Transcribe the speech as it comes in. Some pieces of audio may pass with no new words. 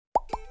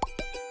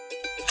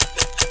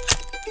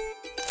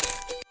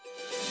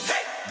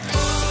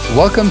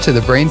Welcome to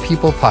the Brain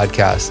People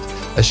Podcast,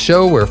 a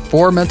show where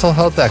four mental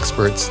health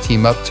experts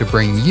team up to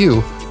bring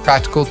you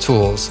practical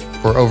tools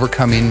for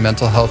overcoming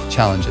mental health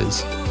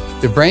challenges.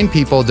 The Brain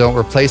People don't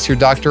replace your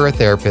doctor or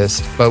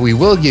therapist, but we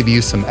will give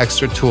you some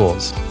extra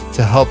tools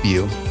to help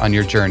you on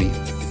your journey.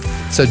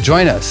 So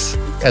join us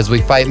as we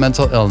fight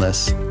mental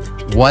illness,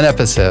 one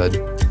episode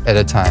at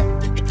a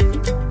time.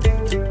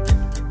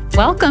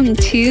 Welcome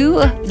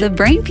to the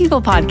Brain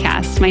People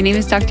Podcast. My name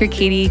is Dr.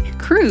 Katie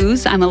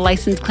Cruz. I'm a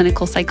licensed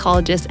clinical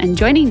psychologist, and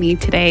joining me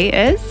today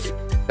is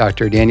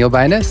Dr. Daniel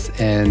Binus,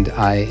 and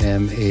I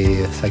am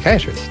a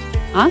psychiatrist.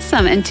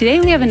 Awesome. And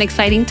today we have an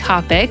exciting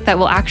topic that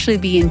will actually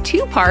be in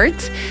two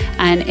parts,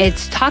 and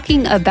it's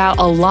talking about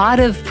a lot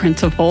of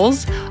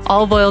principles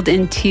all boiled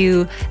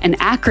into an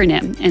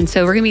acronym. And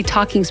so we're going to be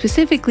talking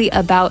specifically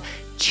about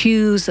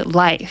Choose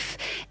Life.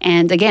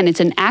 And again,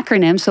 it's an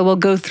acronym, so we'll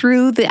go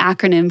through the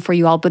acronym for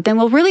you all, but then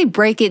we'll really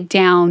break it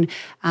down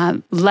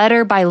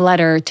letter by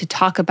letter to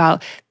talk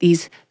about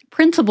these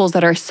principles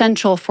that are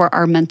essential for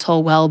our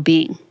mental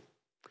well-being.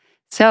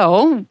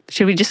 So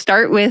should we just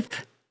start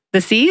with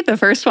the C, the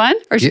first one?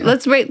 Or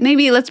let's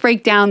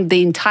break down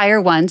the entire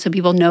one so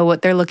people know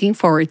what they're looking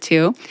forward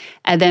to,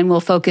 and then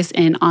we'll focus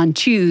in on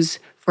choose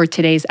for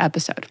today's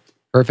episode.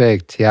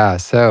 Perfect. Yeah.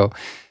 So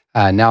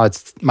now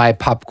it's my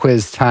pop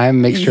quiz time.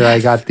 Make sure I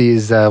got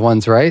these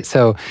ones right.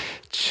 So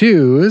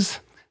choose,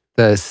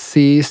 the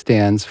C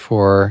stands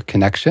for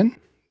connection.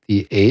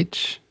 The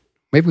H,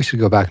 maybe we should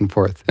go back and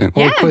forth.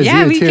 We'll quiz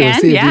you too. Can.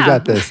 See if you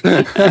got this.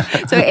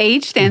 So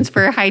H stands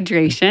for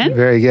hydration.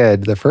 Very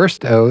good. The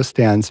first O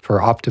stands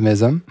for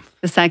optimism.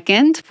 The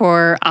second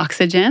for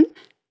oxygen.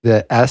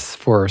 The S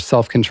for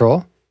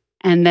self-control.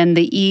 And then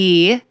the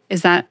E,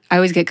 is that, I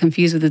always get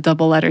confused with the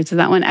double letters. Is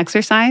that one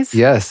exercise?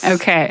 Yes.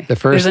 Okay. The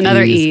first There's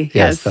another E.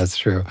 Yes, that's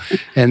true.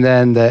 And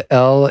then the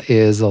L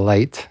is a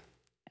light.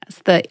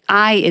 Yes. The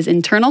I is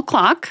internal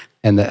clock.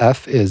 And the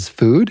F is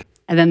food.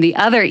 And then the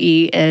other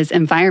E is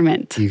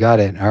environment. You got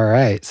it. All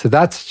right. So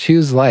that's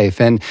Choose Life.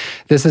 And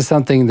this is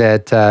something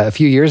that a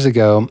few years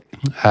ago,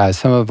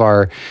 some of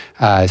our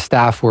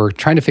staff were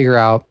trying to figure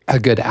out a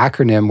good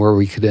acronym where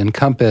we could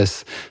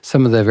encompass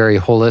some of the very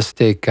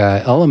holistic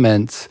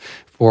elements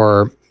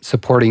for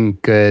supporting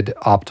good,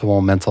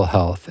 optimal mental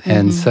health.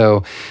 And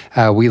so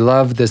we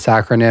love this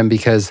acronym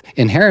because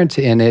inherent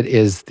in it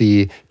is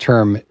the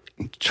term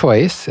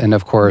choice and,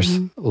 of course,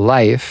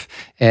 life.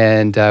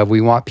 And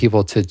we want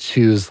people to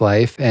choose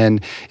life.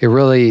 And it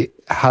really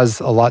has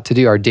a lot to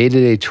do. Our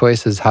day-to-day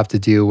choices have to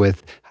do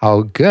with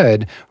how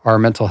good our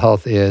mental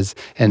health is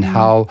and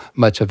how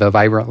much of a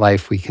vibrant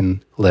life we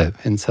can live.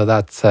 And so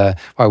that's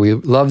why we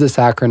love this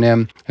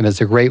acronym. And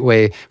it's a great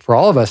way for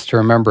all of us to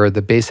remember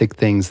the basic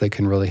things that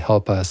can really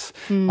help us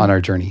on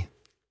our journey.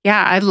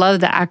 Yeah, I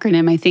love the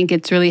acronym. I think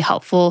it's really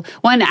helpful.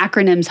 One,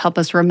 acronyms help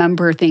us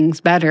remember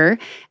things better.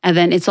 And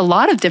then it's a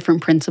lot of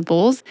different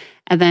principles.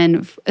 And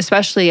then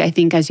especially, I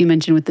think, as you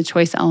mentioned, with the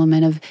choice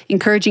element of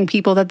encouraging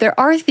people that there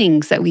are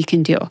things that we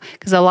can do.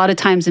 Because a lot of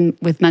times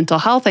with mental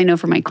health, I know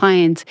for my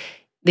clients,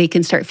 they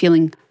can start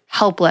feeling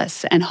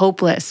helpless and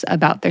hopeless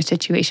about their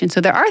situation. So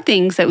there are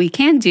things that we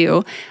can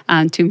do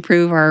to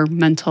improve our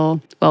mental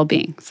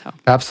well-being. So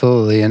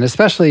absolutely. And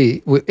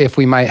especially if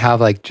we might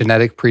have like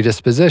genetic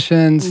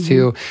predispositions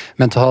to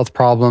mental health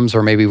problems,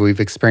 or maybe we've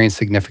experienced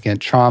significant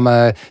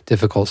trauma,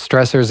 difficult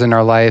stressors in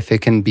our life,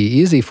 it can be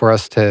easy for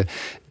us to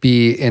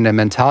be in a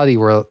mentality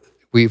where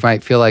we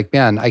might feel like,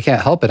 man, I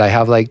can't help it. I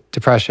have like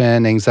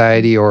depression,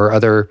 anxiety, or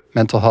other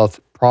mental health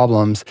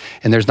problems,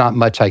 and there's not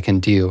much I can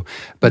do.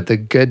 But the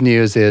good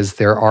news is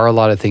there are a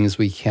lot of things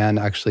we can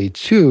actually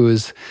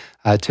choose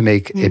to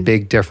make a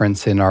big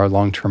difference in our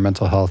long-term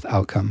mental health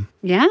outcome.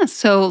 Yeah,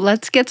 so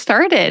let's get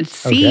started.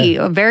 C,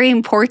 a very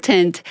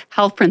important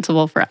health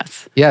principle for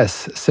us.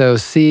 Yes, so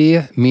C,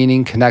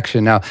 meaning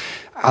connection. Now,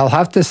 I'll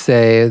have to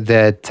say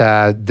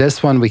that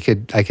this one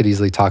I could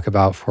easily talk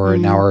about for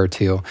an hour or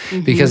two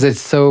because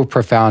it's so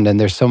profound and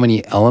there's so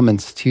many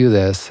elements to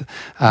this.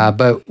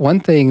 But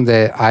one thing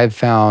that I've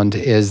found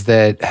is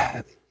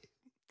that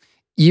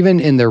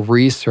even in the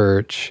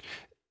research,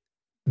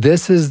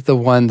 this is the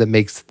one that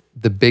makes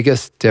the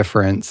biggest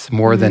difference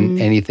more than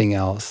anything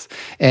else.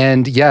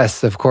 And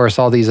yes, of course,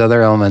 all these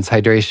other elements,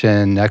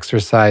 hydration,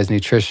 exercise,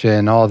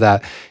 nutrition, all of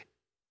that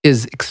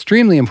is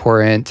extremely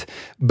important,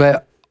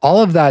 but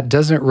all of that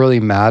doesn't really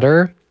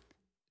matter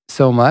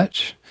so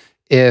much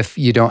if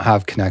you don't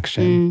have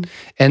connection.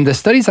 And the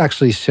studies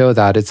actually show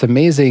that. It's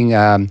amazing,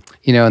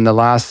 in the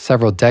last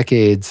several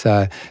decades,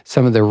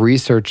 some of the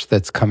research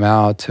that's come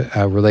out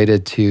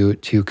related to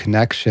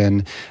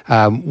connection.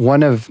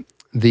 One of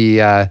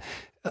the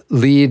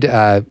lead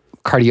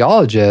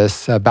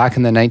cardiologists back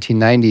in the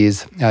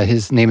 1990s,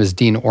 his name is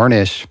Dean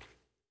Ornish,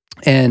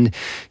 and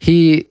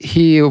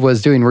he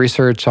was doing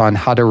research on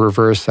how to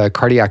reverse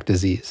cardiac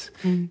disease.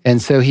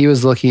 And so he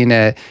was looking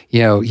at,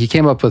 he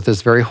came up with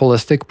this very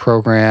holistic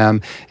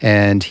program,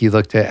 and he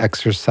looked at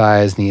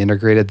exercise and he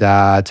integrated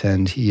that,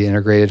 and he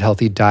integrated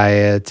healthy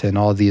diet and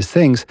all of these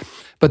things.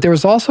 But there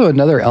was also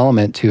another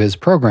element to his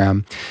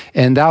program,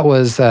 and that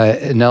was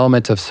an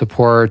element of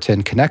support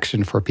and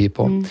connection for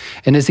people.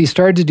 And as he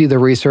started to do the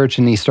research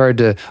and he started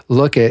to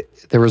look at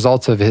the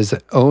results of his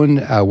own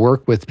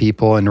work with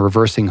people in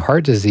reversing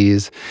heart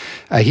disease,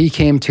 he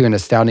came to an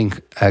astounding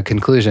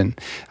conclusion.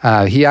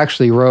 He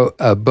actually wrote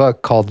a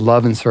book called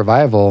Love and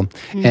Survival.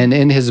 And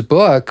in his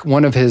book,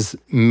 one of his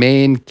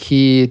main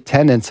key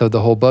tenets of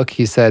the whole book,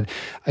 he said,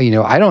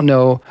 I don't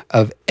know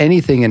of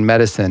anything in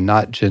medicine,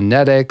 not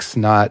genetics,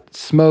 not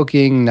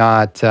smoking,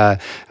 not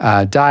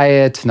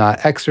diet,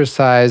 not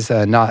exercise,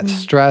 not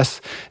stress,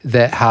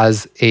 that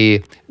has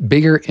a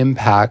bigger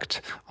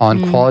impact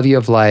on quality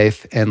of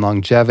life and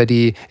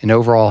longevity and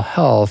overall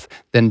health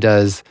than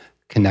does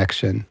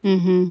connection.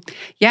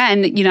 Yeah.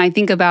 And, I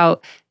think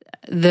about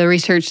the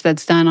research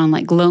that's done on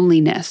like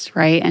loneliness,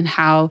 right? And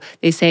how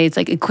they say it's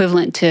like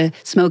equivalent to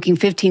smoking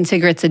 15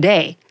 cigarettes a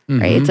day,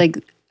 right? It's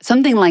like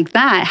something like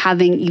that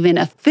having even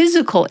a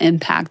physical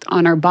impact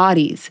on our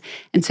bodies.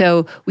 And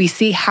so we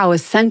see how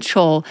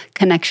essential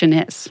connection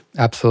is.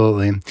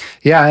 Absolutely.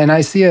 Yeah. And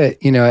I see it,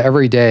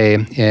 every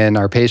day in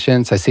our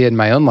patients. I see it in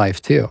my own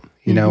life too.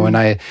 When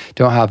I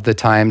don't have the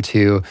time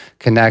to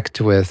connect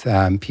with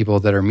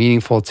people that are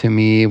meaningful to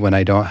me, when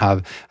I don't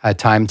have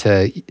time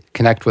to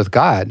connect with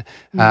God,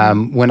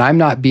 when I'm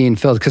not being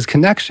filled, because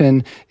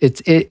connection,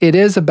 it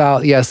is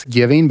about, yes,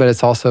 giving, but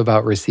it's also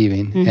about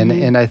receiving.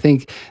 And I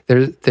think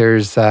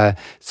there's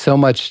so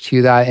much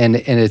to that, and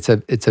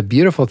it's a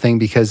beautiful thing,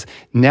 because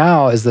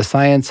now as the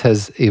science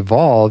has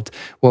evolved,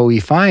 what we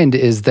find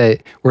is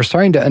that we're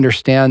starting to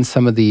understand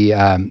some of the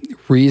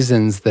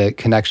reasons that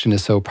connection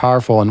is so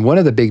powerful. And one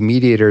of the big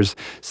mediators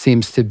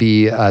seems to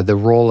be the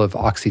role of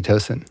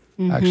oxytocin,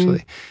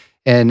 actually.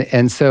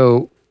 And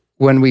so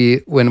when we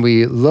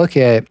look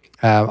at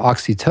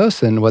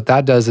oxytocin, what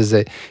that does is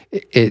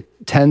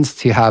it tends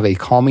to have a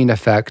calming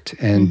effect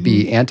and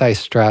be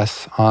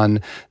anti-stress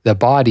on the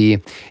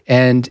body,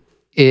 and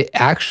it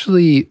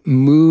actually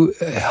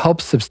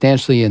helps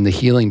substantially in the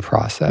healing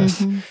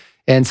process.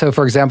 And so,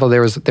 for example,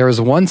 there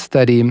was one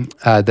study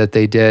that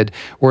they did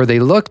where they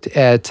looked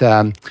at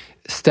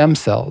stem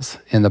cells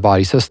in the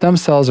body. So stem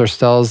cells are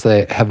cells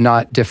that have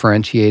not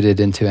differentiated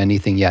into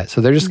anything yet.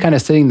 So they're just kind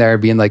of sitting there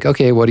being like,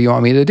 okay, what do you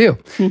want me to do?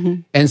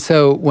 And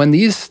so when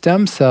these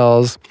stem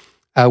cells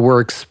were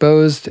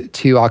exposed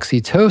to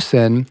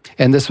oxytocin,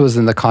 and this was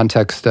in the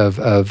context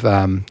of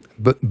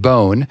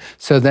bone,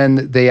 so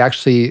then they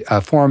actually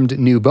formed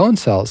new bone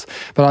cells.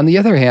 But on the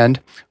other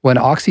hand, when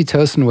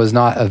oxytocin was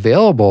not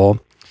available,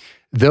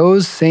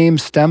 those same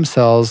stem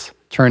cells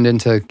turned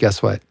into,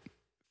 guess what?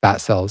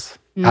 Fat cells.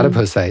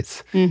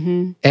 Adipocytes.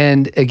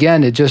 And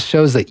again, it just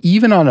shows that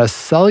even on a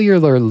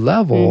cellular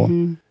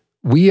level,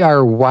 we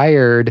are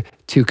wired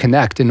to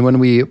connect. And when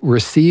we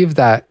receive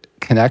that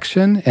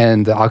connection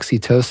and the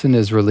oxytocin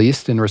is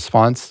released in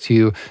response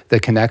to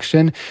the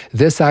connection,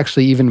 this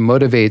actually even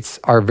motivates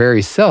our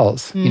very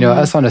cells,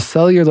 us on a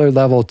cellular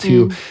level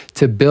to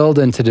build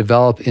and to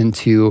develop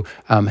into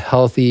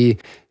healthy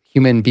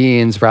human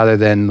beings rather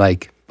than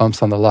like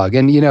bumps on the log.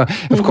 And,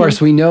 of course,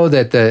 we know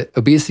that the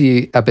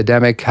obesity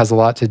epidemic has a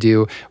lot to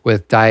do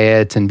with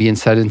diet and being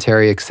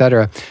sedentary, et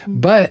cetera.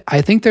 But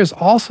I think there's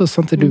also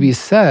something to be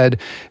said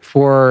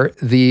for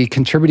the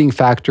contributing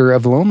factor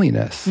of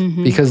loneliness,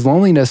 because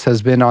loneliness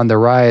has been on the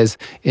rise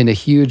in a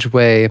huge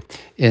way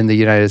in the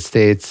United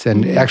States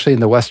and actually in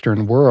the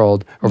Western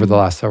world over the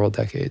last several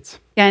decades.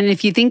 Yeah, and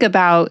if you think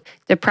about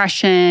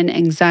depression,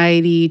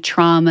 anxiety,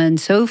 trauma, and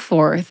so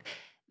forth,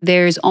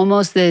 there's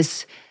almost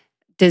this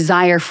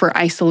desire for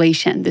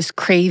isolation, this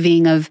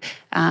craving of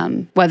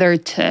whether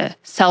to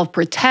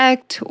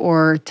self-protect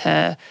or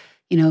to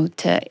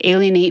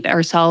alienate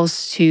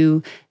ourselves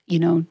to,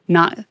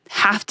 not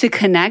have to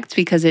connect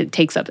because it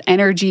takes up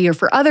energy or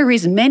for other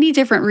reasons, many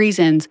different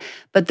reasons.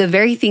 But the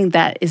very thing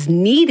that is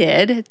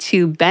needed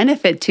to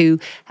benefit, to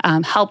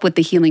help with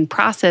the healing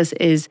process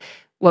is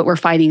what we're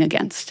fighting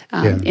against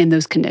in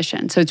those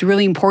conditions. So it's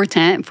really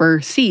important for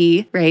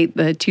C, right,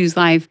 the Choose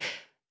Life,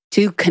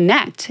 to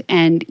connect.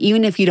 And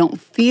even if you don't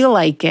feel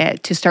like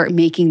it, to start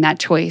making that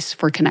choice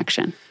for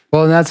connection.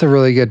 Well, and that's a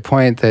really good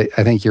point that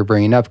I think you're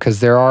bringing up, because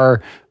there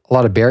are a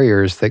lot of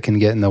barriers that can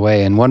get in the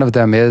way. And one of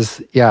them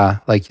is,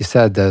 like you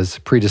said, those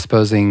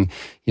predisposing,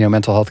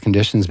 mental health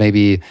conditions.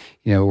 Maybe,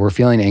 we're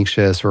feeling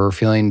anxious or we're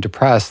feeling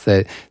depressed,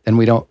 that then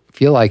we don't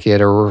feel like it,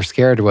 or we're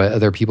scared what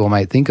other people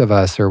might think of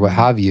us or what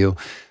have you.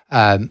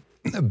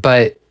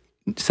 But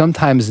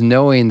sometimes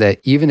knowing that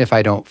even if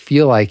I don't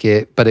feel like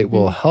it, but it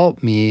will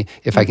help me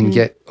if I can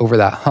get over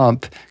that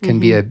hump can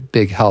be a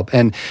big help.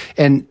 And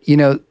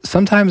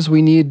sometimes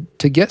we need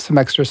to get some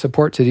extra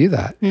support to do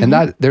that. And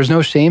that there's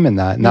no shame in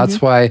that. And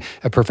that's why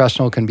a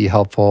professional can be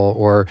helpful,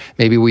 or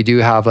maybe we do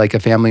have like a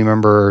family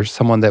member or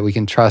someone that we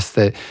can trust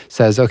that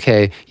says,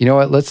 okay, you know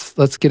what,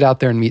 let's get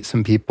out there and meet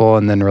some people.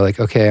 And then we're like,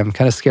 okay, I'm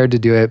kind of scared to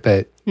do it,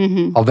 but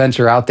I'll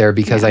venture out there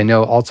because I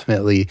know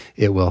ultimately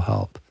it will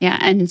help. Yeah,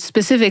 and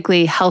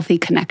specifically healthy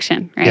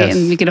connection, right? Yes.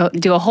 And we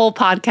could do a whole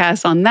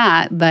podcast on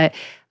that, but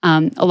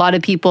A lot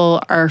of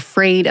people are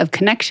afraid of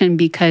connection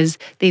because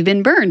they've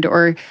been burned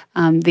or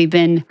they've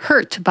been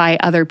hurt by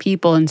other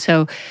people. And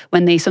so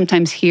when they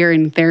sometimes hear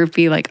in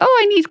therapy like, oh,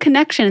 I need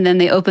connection, and then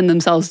they open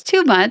themselves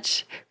too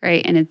much,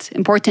 right? And it's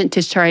important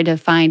to try to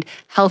find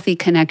healthy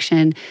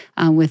connection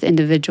with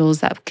individuals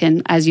that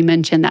can, as you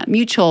mentioned, that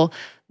mutual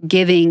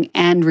giving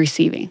and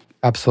receiving.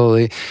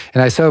 Absolutely.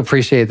 And I so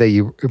appreciate that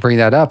you bring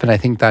that up. And I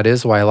think that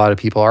is why a lot of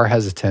people are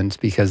hesitant,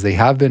 because they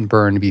have been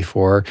burned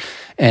before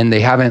and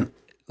they haven't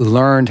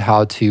learned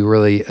how to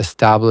really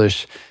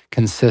establish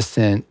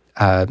consistent,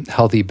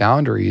 healthy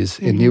boundaries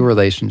in new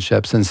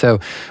relationships. And so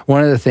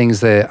one of the things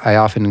that I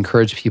often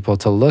encourage people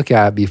to look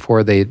at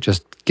before they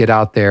just get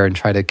out there and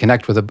try to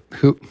connect with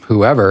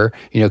whoever,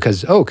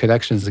 because,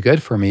 connection is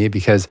good for me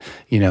because,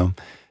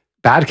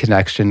 bad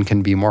connection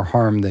can be more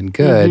harm than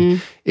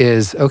good,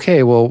 is,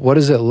 okay, well, what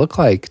does it look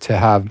like to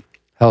have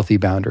healthy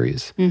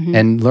boundaries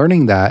and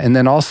learning that? And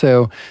then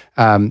also,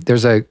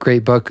 there's a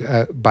great book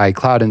by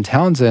Cloud and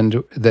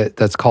Townsend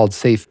that's called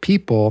Safe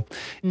People.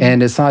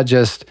 And it's not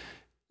just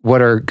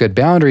what are good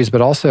boundaries,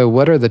 but also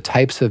what are the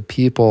types of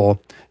people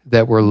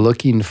that we're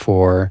looking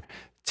for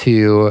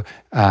to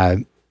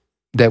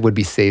that would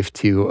be safe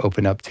to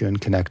open up to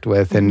and connect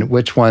with, and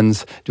which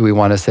ones do we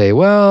want to say,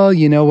 well,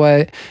 you know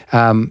what,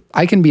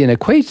 I can be an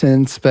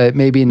acquaintance, but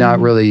maybe not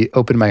really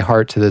open my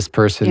heart to this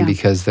person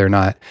because they're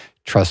not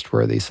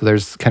trustworthy. So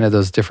there's kind of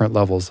those different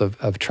levels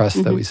of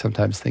trust that we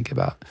sometimes think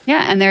about.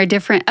 Yeah, and there are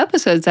different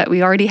episodes that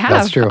we already have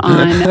That's true.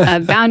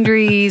 on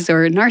boundaries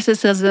or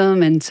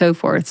narcissism and so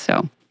forth.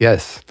 So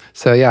yes.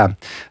 So yeah,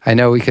 I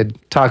know we could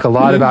talk a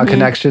lot about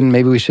connection.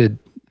 Maybe we should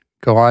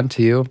go on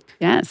to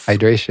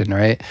hydration,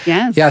 right?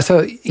 Yes. Yeah.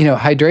 So,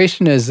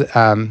 hydration is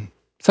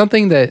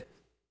something that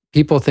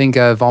people think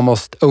of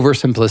almost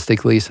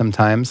oversimplistically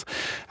sometimes.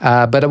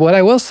 But what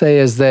I will say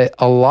is that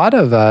a lot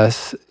of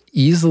us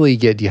easily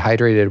get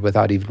dehydrated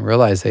without even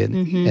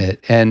realizing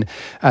it. And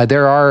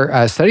there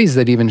are studies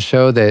that even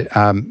show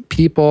that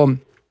people,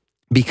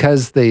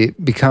 because they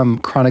become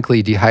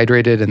chronically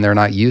dehydrated and they're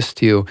not used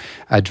to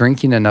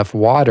drinking enough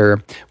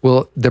water,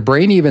 the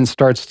brain even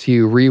starts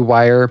to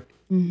rewire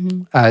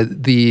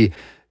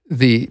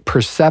the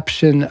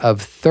perception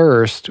of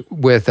thirst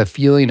with a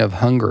feeling of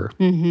hunger.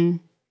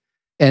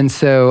 And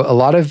so a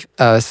lot of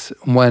us,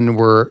 when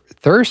we're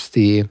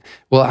thirsty,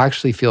 will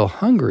actually feel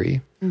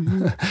hungry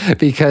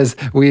because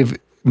we've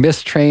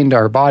mistrained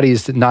our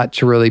bodies not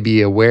to really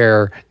be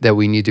aware that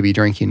we need to be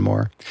drinking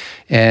more.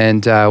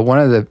 And one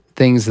of the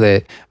things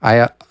that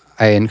I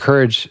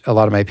encourage a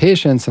lot of my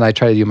patients, and I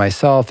try to do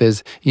myself,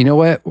 is, you know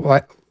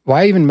what?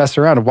 Why even mess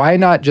around? Why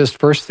not just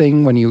first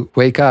thing when you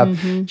wake up,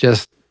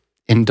 just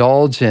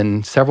indulge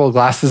in several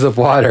glasses of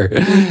water?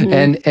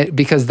 And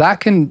because that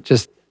can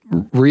just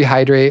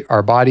rehydrate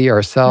our body,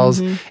 our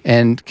cells,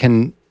 and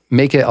can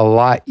make it a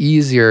lot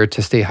easier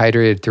to stay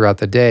hydrated throughout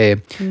the day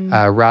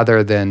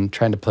rather than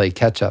trying to play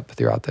catch up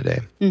throughout the day.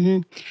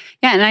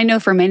 Yeah, and I know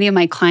for many of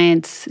my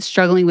clients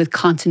struggling with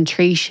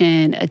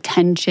concentration,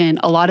 attention,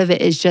 a lot of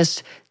it is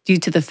just due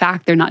to the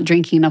fact they're not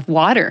drinking enough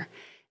water.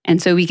 And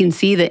so we can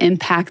see the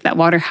impact that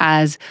water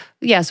has,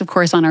 yes, of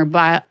course, on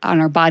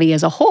our body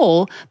as a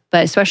whole,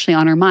 but especially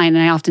on our mind.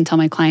 And I often tell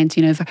my clients,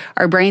 if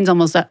our brain's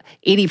almost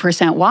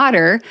 80%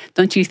 water,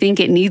 don't you think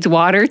it needs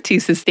water to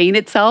sustain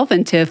itself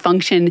and to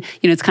function?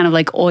 It's kind of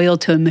like oil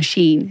to a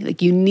machine. Like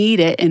you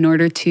need it in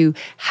order to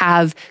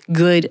have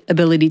good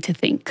ability to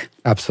think.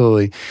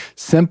 Absolutely.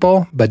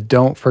 Simple, but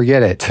don't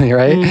forget it,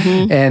 right?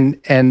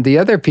 And the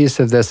other piece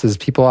of this is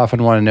people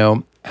often want to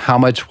know, how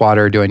much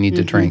water do I need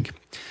to drink?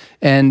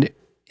 And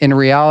in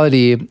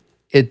reality,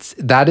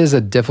 that is a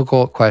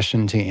difficult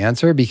question to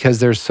answer because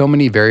there's so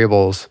many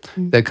variables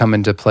that come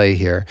into play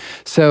here.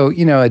 So,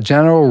 a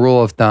general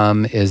rule of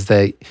thumb is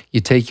that you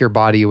take your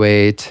body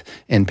weight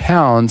in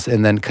pounds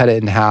and then cut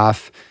it in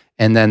half,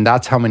 and then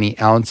that's how many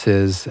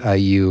ounces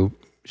you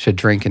should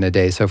drink in a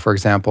day. So for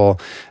example,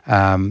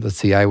 let's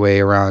see, I weigh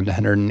around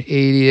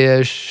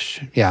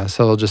 180-ish. Yeah,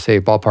 so we'll just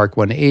say ballpark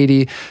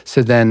 180.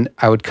 So then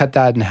I would cut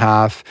that in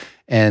half,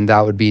 and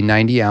that would be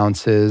 90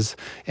 ounces.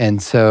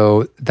 And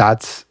so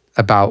that's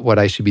about what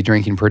I should be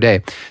drinking per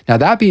day. Now,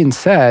 that being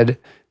said,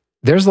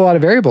 there's a lot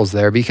of variables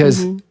there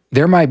because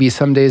there might be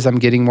some days I'm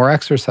getting more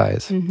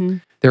exercise.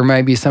 There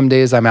might be some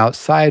days I'm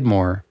outside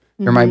more.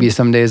 There might be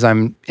some days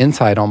I'm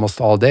inside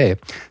almost all day.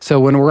 So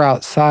when we're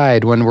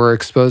outside, when we're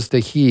exposed to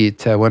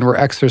heat, when we're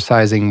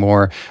exercising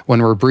more,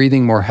 when we're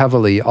breathing more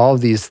heavily, all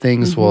of these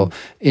things will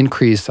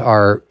increase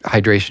our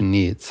hydration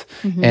needs.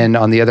 And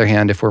on the other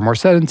hand, if we're more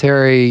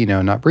sedentary,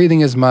 not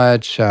breathing as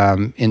much,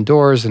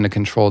 indoors in a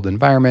controlled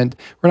environment,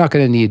 we're not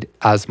going to need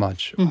as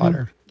much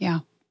water.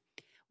 Yeah.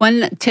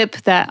 One tip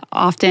that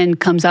often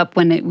comes up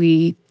when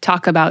we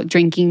talk about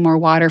drinking more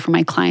water for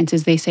my clients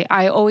is they say,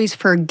 I always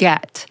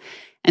forget.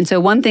 And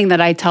so one thing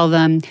that I tell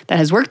them that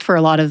has worked for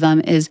a lot of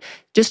them is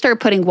just start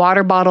putting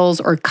water bottles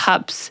or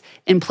cups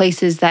in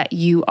places that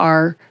you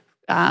are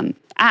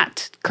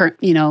at,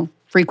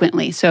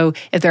 frequently. So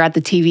if they're at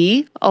the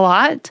TV a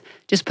lot,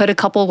 just put a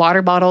couple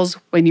water bottles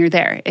when you're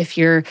there. If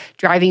you're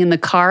driving in the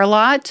car a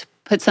lot,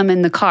 put some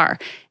in the car.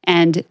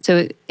 And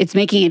so it's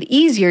making it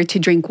easier to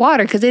drink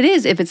water because it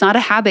is, if it's not a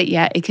habit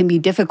yet, it can be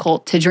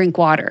difficult to drink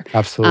water.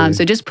 Absolutely.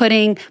 So just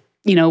putting,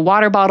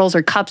 water bottles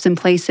or cups in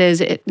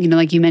places,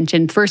 like you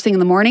mentioned, first thing in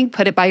the morning,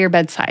 put it by your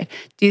bedside.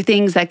 Do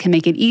things that can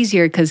make it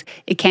easier because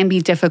it can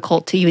be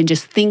difficult to even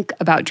just think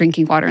about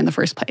drinking water in the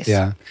first place.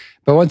 Yeah.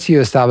 But once you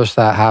establish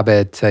that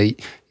habit, you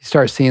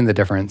start seeing the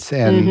difference.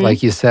 And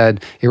like you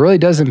said, it really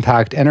does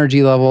impact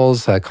energy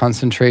levels,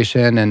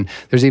 concentration, and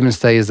there's even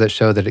studies that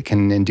show that it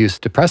can induce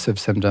depressive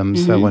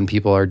symptoms when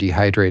people are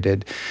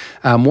dehydrated.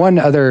 One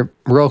other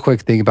real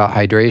quick thing about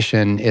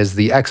hydration is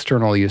the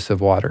external use of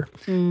water.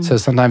 So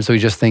sometimes we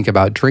just think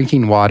about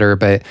drinking water,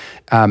 but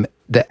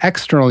the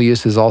external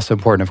use is also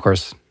important. Of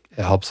course,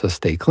 it helps us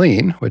stay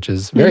clean, which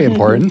is very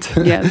important.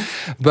 Yes.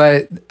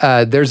 But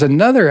there's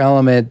another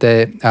element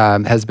that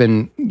has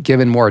been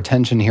given more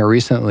attention here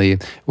recently,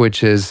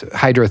 which is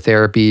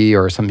hydrotherapy,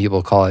 or some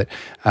people call it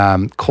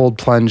cold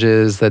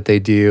plunges that they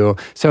do.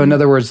 So in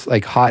other words,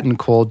 like hot and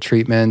cold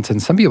treatment.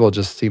 And some people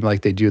just seem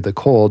like they do the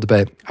cold,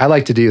 but I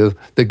like to do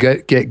the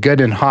good, get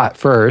good and hot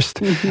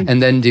first,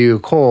 and then do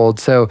cold.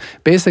 So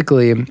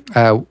basically,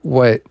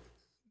 what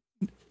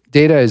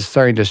data is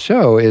starting to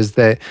show is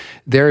that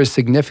there is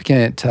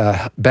significant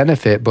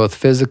benefit, both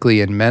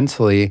physically and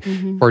mentally,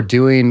 for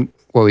doing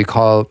what we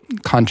call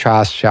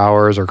contrast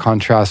showers or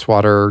contrast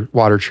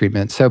water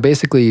treatment. So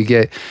basically, you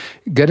get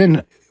good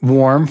and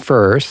warm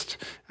first,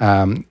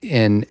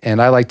 and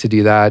I like to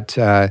do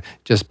that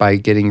just by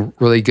getting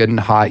really good and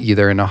hot,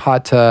 either in a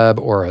hot tub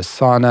or a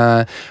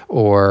sauna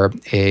or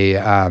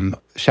a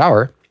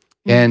shower.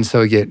 And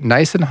so you get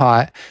nice and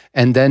hot,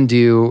 and then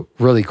do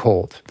really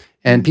cold.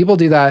 And people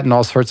do that in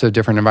all sorts of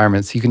different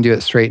environments. You can do it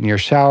straight in your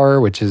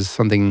shower, which is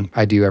something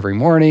I do every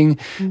morning.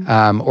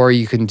 Or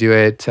you can do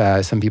it,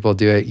 some people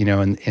do it,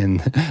 in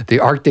the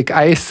Arctic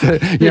ice,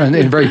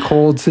 in very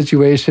cold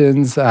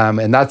situations.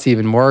 And that's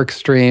even more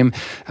extreme.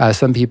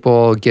 Some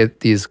people get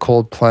these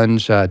cold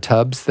plunge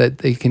tubs that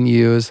they can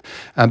use.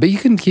 But you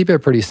can keep it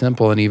pretty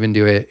simple and even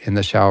do it in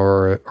the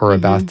shower or a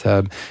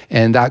bathtub.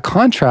 And that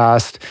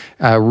contrast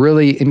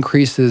really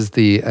increases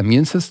the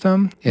immune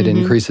system. It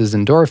increases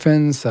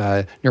endorphins,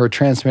 neurotransmitters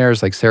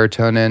like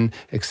serotonin,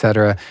 et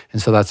cetera. And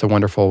so that's a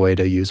wonderful way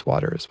to use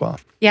water as well.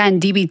 Yeah,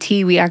 in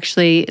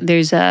DBT,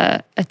 there's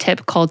a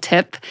tip called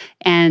TIP,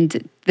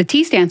 and the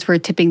T stands for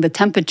tipping the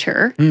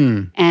temperature.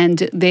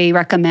 And they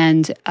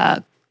recommend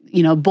a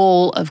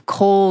bowl of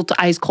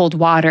ice cold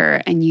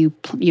water, and you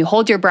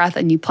hold your breath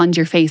and you plunge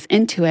your face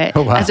into it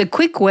as a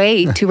quick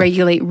way to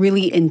regulate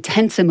really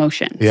intense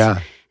emotions.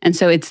 Yeah. And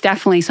so it's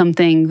definitely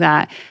something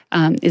that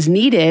is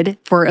needed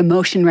for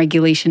emotion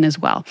regulation as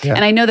well. Yeah.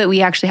 And I know that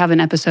we actually have an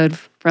episode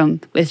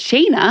with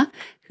Shayna,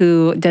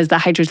 who does the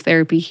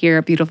hydrotherapy here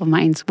at Beautiful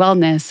Minds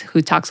Wellness,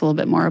 who talks a little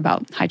bit more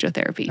about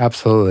hydrotherapy.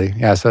 Absolutely.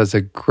 Yeah, so it's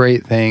a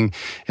great thing.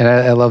 And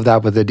I love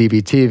that with the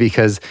DBT,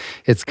 because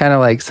it's kind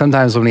of like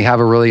sometimes when we have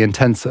a really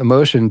intense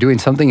emotion, doing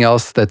something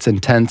else that's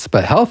intense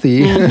but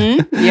healthy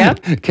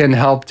can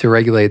help to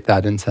regulate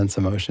that intense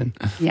emotion.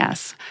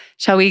 Yes.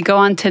 Shall we go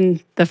on to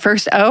the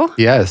first O?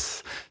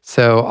 Yes.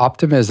 So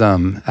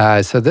optimism.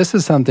 So this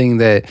is something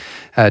that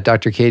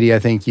Dr. Katie, I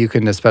think you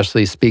can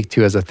especially speak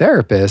to as a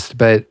therapist,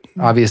 but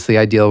obviously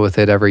I deal with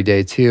it every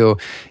day too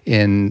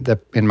in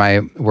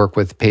my work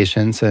with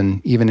patients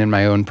and even in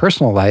my own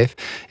personal life.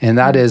 And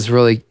that is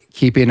really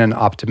keeping an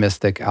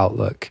optimistic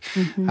outlook.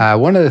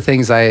 One of the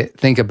things I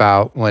think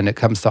about when it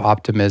comes to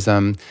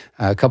optimism,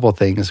 a couple of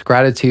things,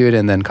 gratitude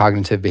and then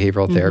cognitive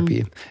behavioral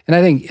therapy. And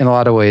I think in a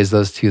lot of ways,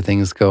 those two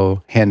things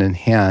go hand in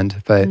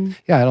hand. But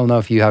I don't know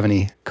if you have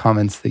any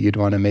comments that you'd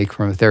want to make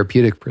from a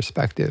therapeutic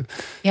perspective.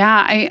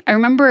 Yeah, I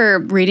remember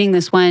reading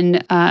this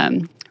one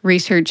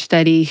research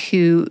study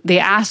they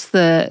asked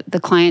the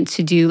clients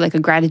to do like a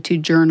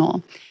gratitude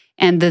journal.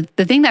 And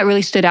the thing that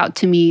really stood out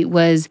to me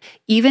was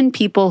even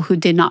people who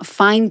did not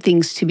find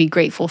things to be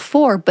grateful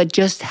for, but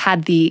just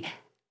had the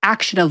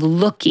action of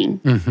looking,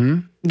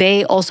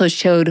 they also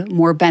showed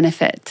more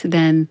benefit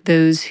than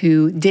those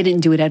who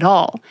didn't do it at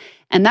all.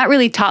 And that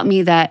really taught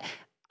me that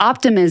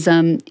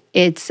optimism,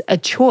 it's a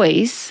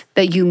choice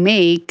that you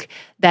make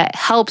that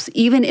helps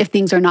even if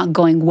things are not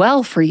going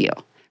well for you.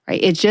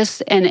 Right? It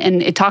just, and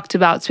it talked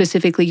about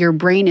specifically your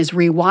brain is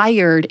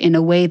rewired in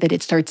a way that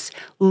it starts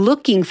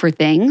looking for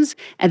things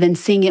and then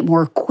seeing it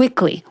more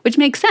quickly, which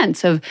makes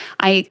sense.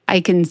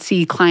 I can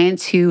see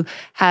clients who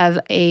have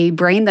a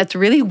brain that's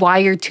really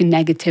wired to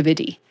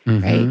negativity,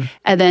 right?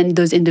 And then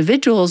those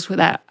individuals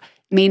that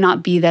may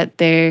not be that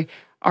they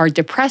are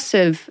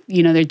depressive,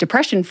 they're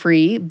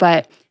depression-free,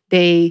 but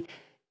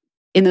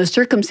in those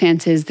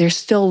circumstances, they're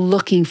still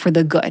looking for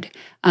the good.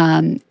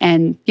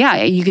 And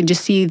you can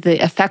just see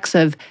the effects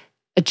of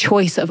a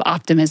choice of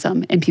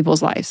optimism in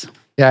people's lives.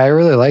 Yeah, I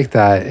really like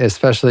that,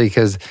 especially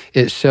because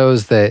it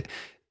shows that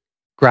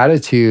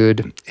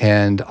gratitude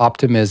and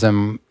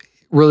optimism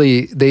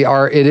really,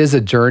 it is a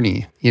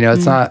journey.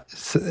 It's not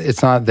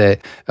that,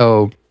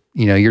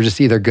 you're just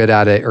either good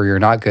at it or you're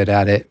not good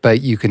at it, but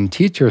you can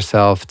teach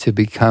yourself to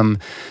become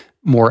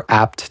more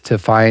apt to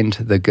find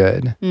the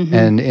good.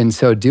 And in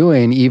so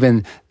doing,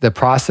 even the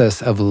process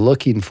of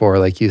looking for,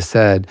 like you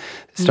said,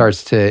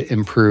 starts to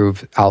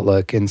improve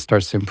outlook and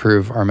starts to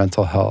improve our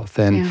mental health.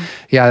 And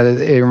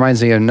it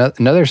reminds me of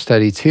another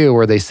study too,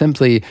 where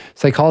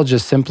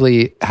psychologists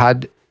simply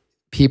had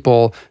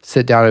people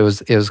sit down.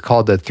 It was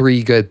called the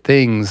 3 Good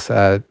Things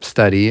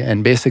study.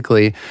 And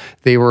basically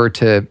they were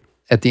to,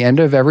 at the end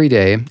of every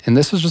day, and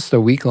this was just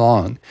a week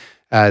long,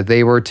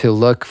 they were to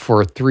look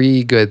for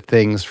 3 good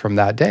things from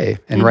that day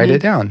and write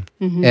it down.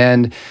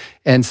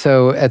 And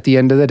so at the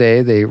end of the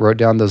day, they wrote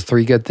down those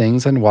 3 good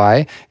things and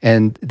why,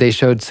 and they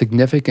showed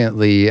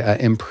significantly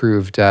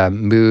improved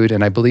mood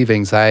and I believe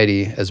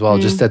anxiety as well,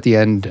 just at the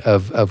end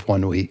of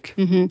 1 week.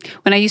 When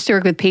I used to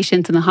work with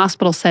patients in the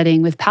hospital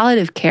setting with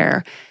palliative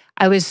care,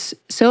 I was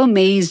so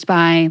amazed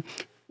by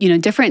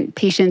different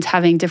patients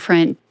having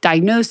different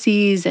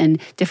diagnoses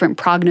and different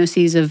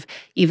prognoses of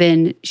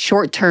even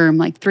short term,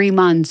 like 3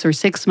 months or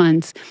 6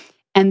 months.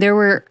 And there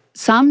were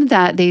some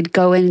that they'd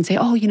go in and say,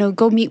 oh,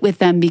 go meet with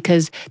them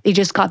because they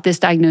just got this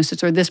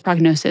diagnosis or this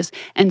prognosis.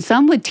 And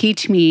some would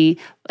teach me,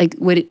 like,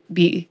 would it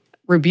be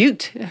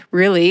rebuked,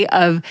 really,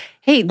 of,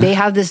 hey, they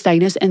have this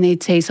diagnosis, and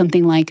they'd say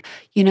something like,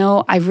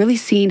 I've really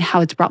seen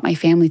how it's brought my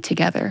family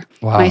together.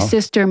 Wow. My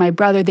sister, my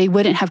brother, they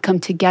wouldn't have come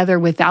together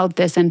without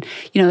this. And,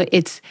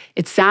 it's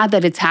sad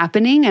that it's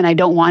happening, and I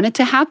don't want it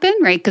to happen,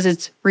 right? Because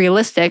it's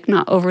realistic,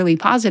 not overly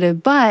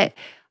positive, but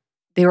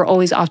they were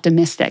always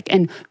optimistic.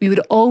 And we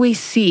would always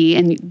see,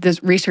 and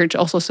this research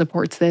also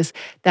supports this,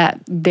 that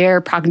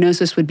their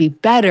prognosis would be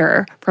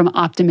better from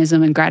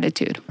optimism and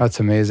gratitude. That's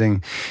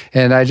amazing.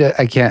 And I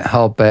can't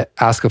help but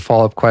ask a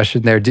follow-up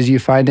question there. Did you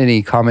find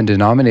any common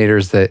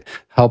denominators that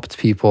helped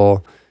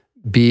people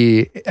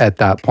be at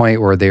that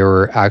point where they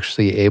were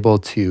actually able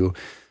to,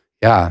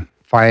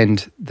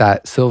 find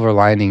that silver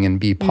lining and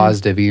be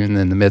positive even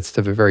in the midst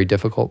of a very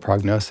difficult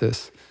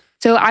prognosis?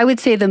 So I would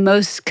say the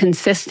most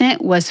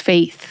consistent was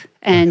faith.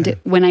 And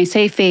when I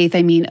say faith,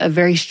 I mean a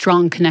very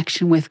strong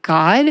connection with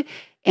God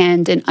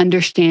and an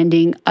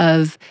understanding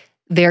of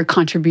their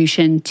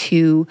contribution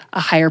to a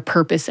higher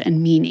purpose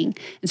and meaning.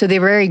 And so they're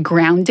very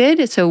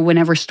grounded. So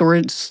whenever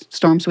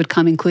storms would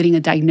come, including a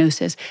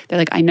diagnosis, they're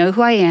like, I know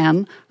who I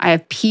am. I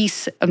have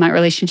peace of my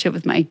relationship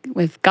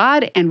with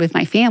God and with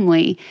my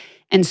family.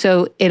 And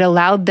so it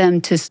allowed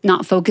them to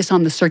not focus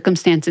on the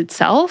circumstance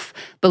itself,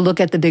 but look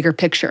at the bigger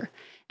picture.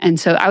 And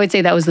so I would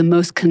say that was the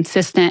most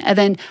consistent. And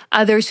then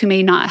others who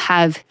may not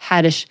have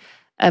had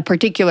a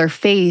particular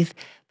faith,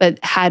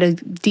 but had a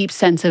deep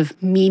sense of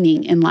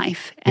meaning in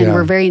life and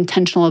were very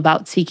intentional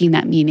about seeking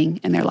that meaning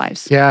in their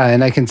lives. Yeah,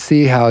 and I can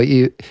see how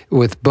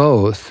with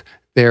both,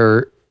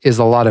 there is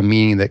a lot of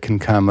meaning that can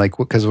come, like,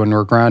 because when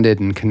we're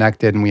grounded and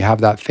connected and we have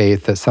that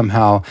faith that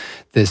somehow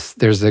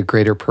there's a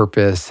greater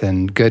purpose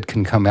and good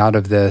can come out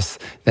of this,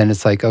 then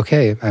it's like,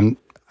 okay,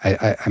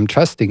 I'm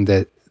trusting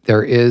that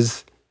there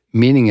is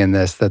meaning in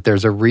this, that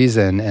there's a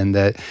reason, and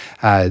that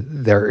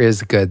there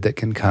is good that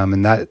can come,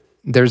 and that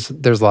there's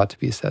a lot to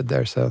be said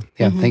there. So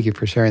thank you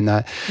for sharing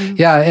that.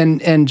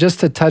 And just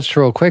to touch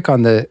real quick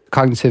on the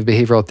cognitive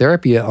behavioral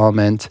therapy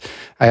element,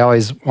 I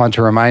always want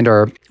to remind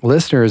our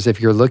listeners,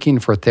 if you're looking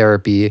for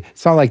therapy,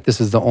 it's not like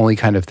this is the only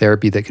kind of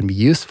therapy that can be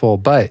useful,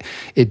 but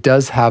it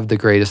does have the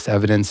greatest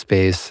evidence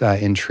base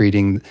in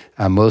treating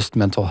most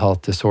mental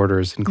health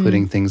disorders,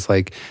 including things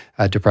like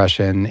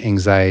depression,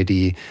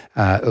 anxiety,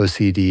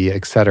 OCD,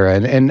 et cetera.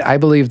 And I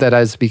believe that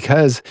is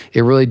because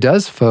it really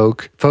does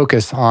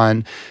focus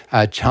on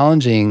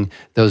challenging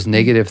those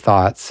negative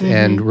thoughts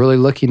and really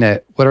looking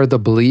at what are the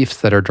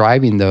beliefs that are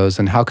driving those,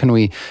 and how can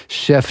we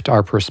shift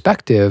our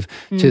perspective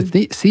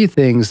to see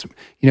things,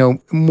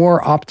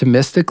 more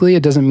optimistically.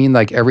 It doesn't mean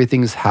like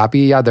everything's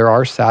happy. Yeah, there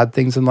are sad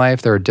things in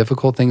life. There are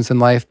difficult things in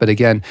life. But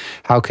again,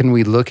 how can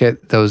we look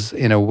at those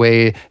in a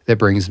way that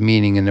brings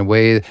meaning, in a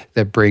way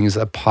that brings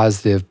a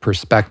positive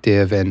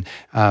perspective and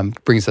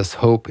brings us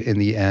hope in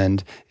the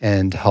end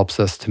and helps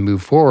us to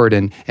move forward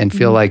and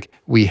feel like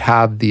we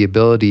have the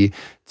ability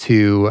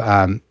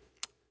to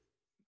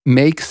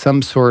make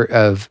some sort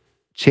of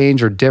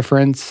change or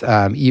difference,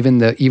 even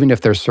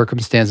if there's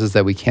circumstances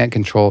that we can't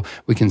control,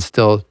 we can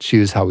still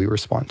choose how we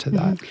respond to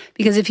that.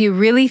 Because if you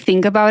really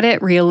think about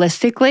it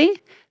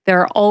realistically, there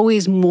are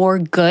always more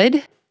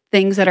good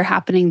things that are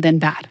happening than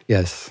bad.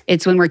 Yes.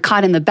 It's when we're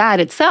caught in the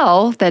bad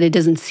itself that it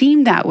doesn't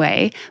seem that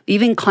way.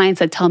 Even clients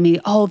that tell me,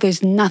 oh,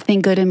 there's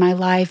nothing good in my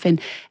life. And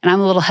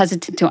I'm a little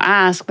hesitant to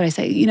ask, but I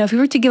say, if you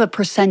were to give a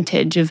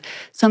percentage of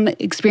some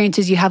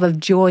experiences you have of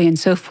joy and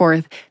so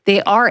forth,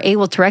 they are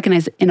able to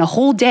recognize in a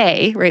whole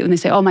day, right? When they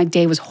say, oh, my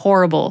day was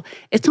horrible.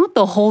 It's not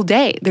the whole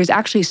day. There's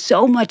actually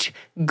so much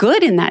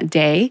good in that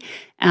day.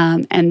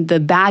 And the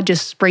bad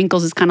just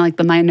sprinkles. It's kind of like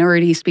the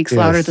minority speaks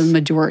louder than the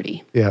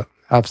majority. Yeah.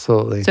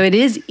 Absolutely. So it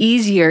is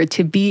easier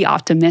to be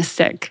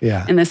optimistic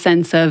in the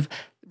sense of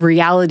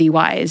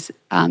reality-wise.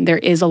 There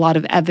is a lot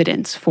of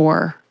evidence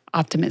for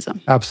optimism.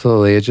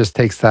 Absolutely. It just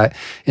takes that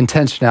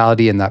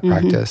intentionality and that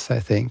practice, I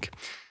think.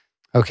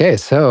 Okay,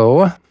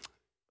 so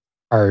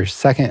our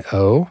second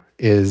O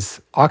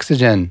is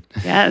oxygen.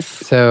 Yes.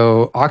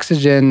 So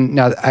oxygen,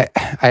 now I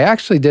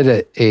actually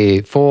did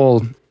a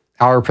full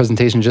hour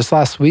presentation just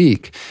last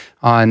week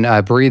on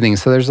breathing.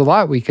 So there's a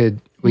lot we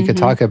could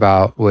talk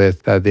about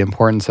with the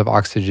importance of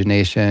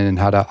oxygenation and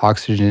how to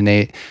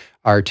oxygenate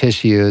our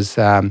tissues.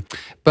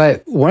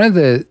 But one of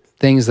the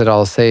things that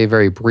I'll say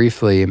very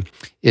briefly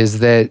is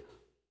that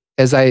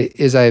as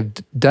I've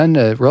done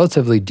a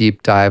relatively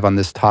deep dive on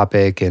this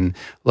topic and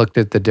looked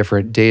at the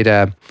different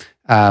data,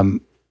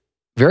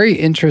 very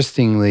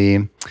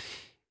interestingly,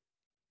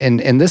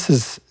 and this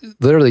has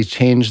literally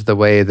changed the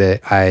way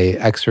that I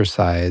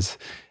exercise,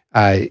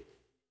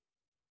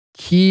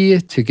 key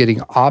to getting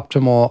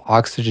optimal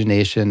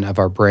oxygenation of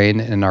our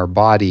brain and our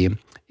body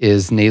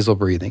is nasal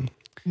breathing.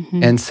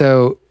 And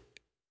so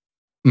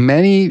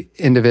many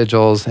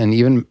individuals, and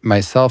even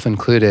myself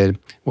included,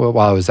 while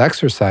I was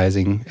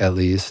exercising at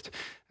least,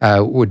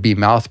 would be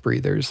mouth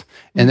breathers.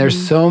 And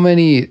there's so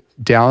many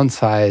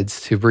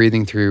downsides to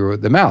breathing through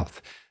the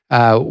mouth.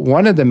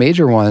 One of the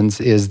major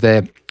ones is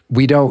that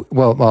we don't,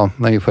 well,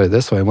 let me put it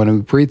this way. When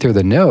we breathe through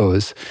the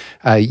nose,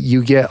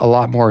 you get a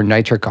lot more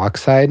nitric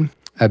oxide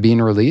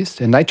being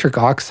released. And nitric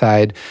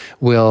oxide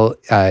will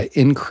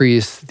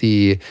increase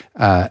the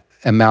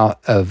amount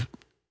of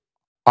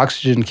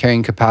oxygen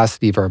carrying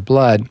capacity of our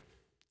blood,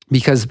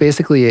 because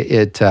basically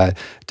it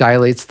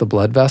dilates the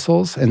blood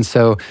vessels. And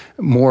so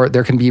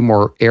there can be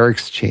more air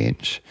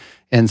exchange.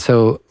 And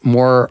so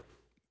more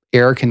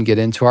air can get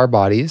into our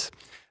bodies.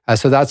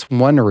 So that's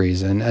one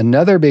reason.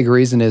 Another big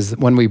reason is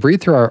when we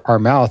breathe through our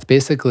mouth,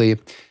 basically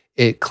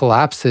it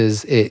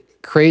collapses,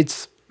 it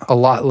creates a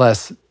lot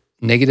less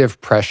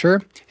negative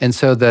pressure. And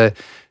so the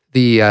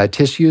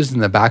tissues in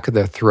the back of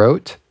the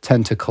throat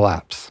tend to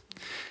collapse.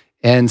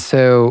 And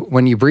so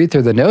when you breathe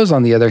through the nose,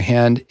 on the other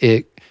hand,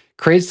 it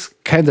creates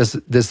kind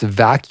of this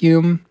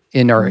vacuum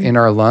in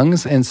our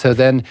lungs. And so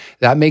then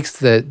that makes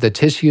the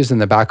tissues in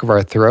the back of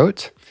our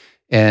throat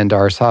and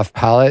our soft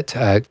palate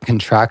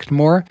contract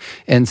more.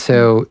 And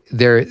so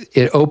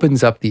it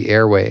opens up the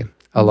airway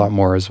a lot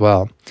more as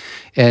well.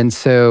 And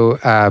so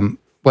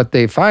what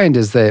they find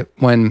is that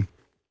when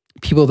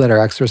people that are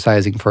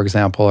exercising, for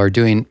example, are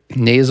doing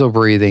nasal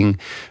breathing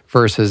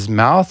versus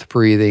mouth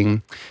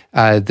breathing,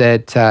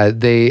 that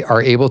they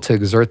are able to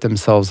exert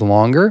themselves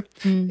longer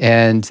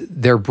and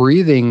their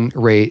breathing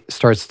rate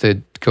starts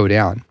to go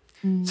down.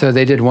 So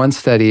they did one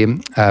study,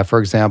 for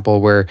example,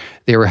 where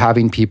they were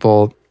having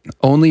people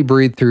only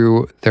breathe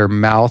through their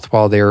mouth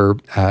while they were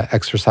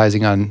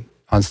exercising on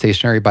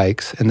stationary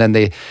bikes. And then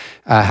they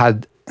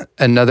had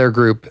another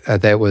group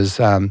that was,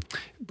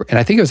 and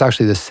I think it was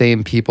actually the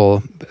same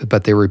people,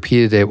 but they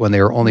repeated it when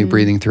they were only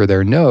breathing through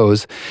their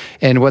nose.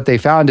 And what they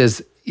found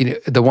is,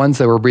 the ones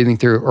that were breathing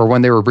through, or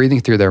when they were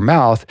breathing through their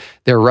mouth,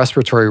 their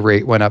respiratory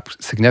rate went up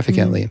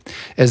significantly.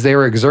 As they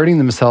were exerting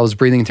themselves,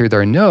 breathing through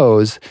their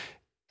nose,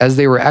 as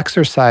they were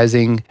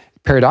exercising,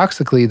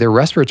 paradoxically, their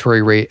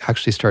respiratory rate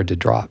actually started to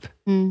drop.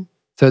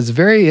 So it's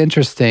very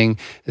interesting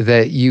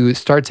that you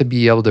start to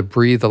be able to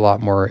breathe a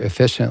lot more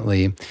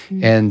efficiently,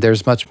 and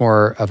there's much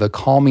more of a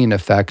calming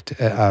effect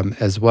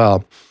as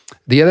well.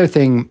 The other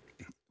thing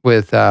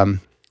with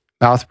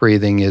mouth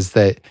breathing is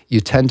that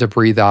you tend to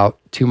breathe out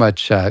too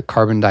much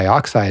carbon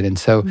dioxide. And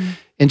so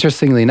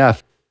interestingly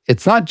enough,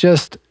 it's not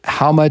just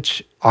how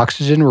much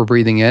oxygen we're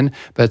breathing in,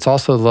 but it's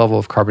also the level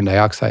of carbon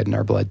dioxide in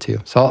our blood too.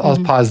 So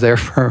I'll pause there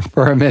for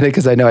a minute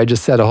because I know I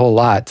just said a whole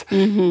lot.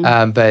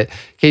 But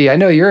Katie, I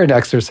know you're an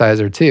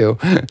exerciser too.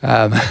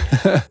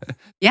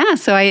 Yeah,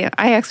 so I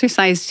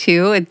exercise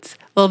too. It's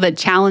a little bit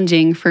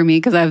challenging for me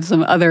because I have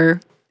some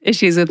other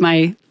issues with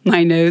my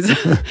nose.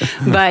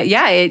 But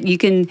yeah, you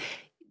can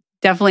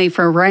definitely,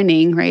 for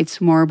running, right,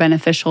 it's more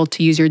beneficial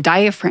to use your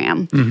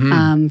diaphragm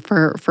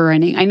for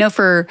running. I know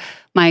for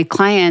my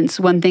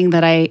clients, one thing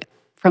that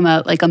from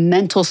a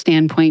mental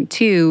standpoint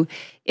too,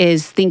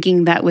 is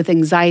thinking that with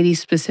anxiety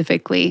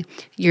specifically,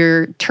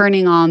 you're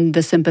turning on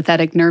the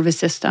sympathetic nervous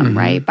system,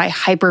 right, by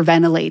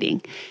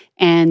hyperventilating.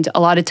 And a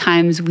lot of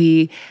times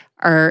we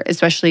are,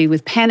 especially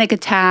with panic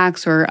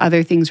attacks or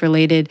other things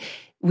related,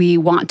 we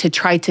want to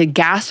try to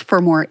gasp for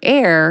more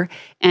air.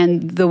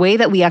 And the way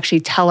that we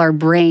actually tell our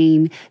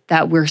brain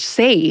that we're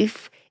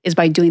safe is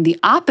by doing the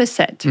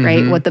opposite,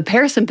 right? What the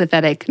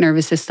parasympathetic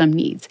nervous system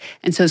needs.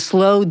 And so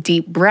slow,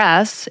 deep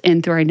breaths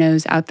in through our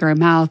nose, out through our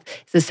mouth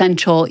is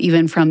essential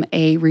even from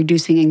a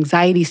reducing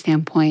anxiety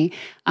standpoint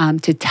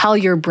to tell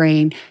your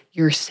brain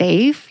you're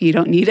safe. You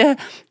don't need to,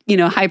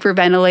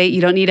 hyperventilate.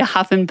 You don't need to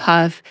huff and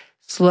puff,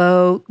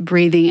 slow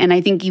breathing. And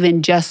I think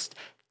even just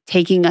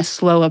taking a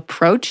slow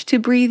approach to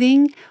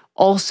breathing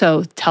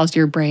also tells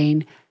your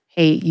brain,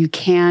 hey, you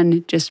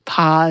can just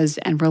pause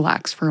and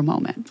relax for a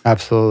moment.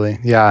 Absolutely.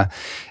 Yeah.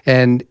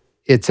 And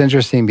it's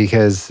interesting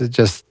because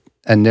just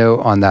a note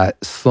on that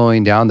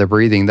slowing down the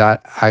breathing,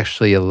 that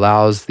actually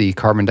allows the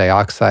carbon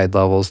dioxide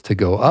levels to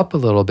go up a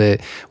little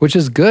bit, which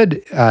is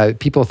good.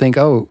 People think,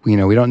 oh, we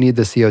don't need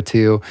the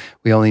CO2,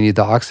 we only need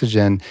the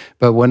oxygen.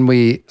 But when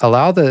we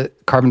allow the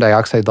carbon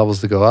dioxide levels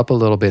to go up a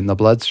little bit in the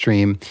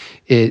bloodstream,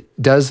 it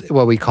does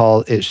what we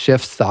call, it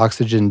shifts the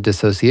oxygen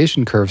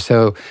dissociation curve.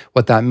 So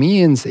what that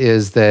means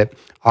is that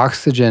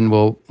oxygen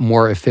will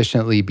more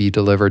efficiently be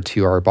delivered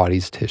to our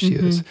body's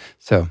tissues.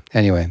 So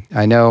anyway,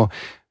 I know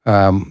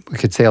we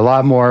could say a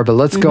lot more, but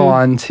let's go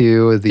on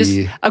to the...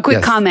 Just a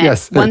quick comment.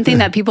 Yes. One thing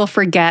that people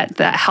forget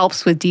that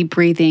helps with deep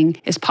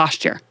breathing is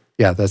posture.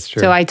 Yeah, that's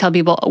true. So I tell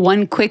people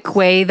one quick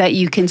way that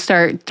you can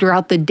start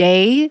throughout the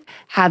day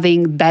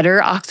having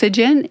better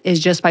oxygen is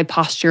just by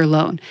posture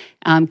alone.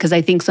 Because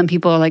I think some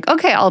people are like,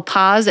 okay, I'll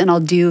pause and I'll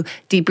do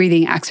deep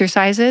breathing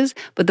exercises.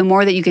 But the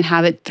more that you can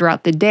have it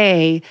throughout the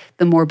day,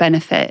 the more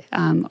benefit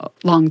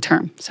long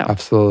term. So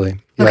absolutely.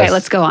 Okay, yes.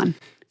 let's go on.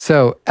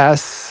 So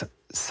S,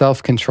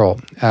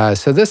 self-control.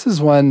 So this is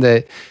one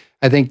that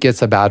I think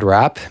gets a bad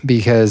rap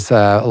because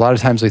a lot of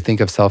times we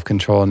think of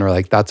self-control and we're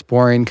like, that's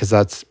boring because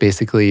that's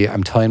basically,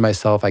 I'm telling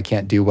myself I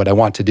can't do what I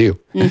want to do.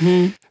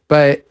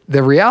 But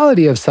the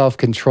reality of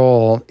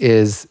self-control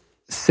is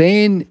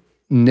saying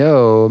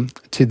no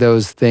to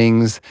those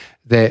things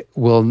that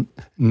will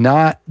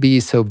not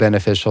be so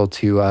beneficial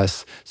to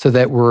us, so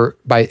that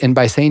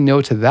by saying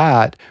no to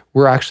that,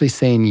 we're actually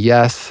saying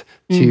yes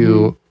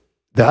to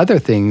the other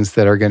things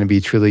that are going to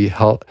be truly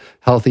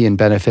healthy and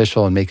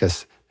beneficial and make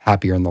us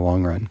happier in the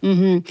long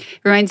run.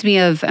 Reminds me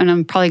of, and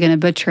I'm probably going to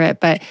butcher it,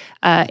 but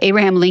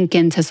Abraham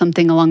Lincoln says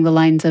something along the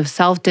lines of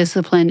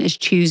self-discipline is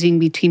choosing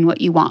between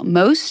what you want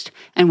most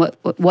and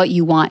what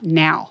you want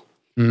now.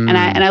 And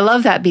I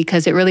love that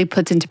because it really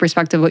puts into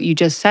perspective what you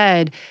just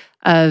said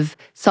of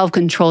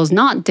self-control is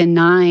not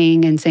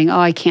denying and saying, oh,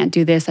 I can't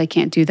do this, I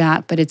can't do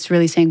that, but it's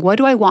really saying, what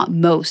do I want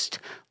most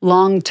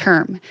long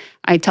term?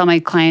 I tell my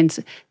clients,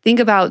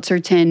 think about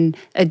certain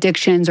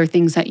addictions or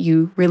things that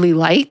you really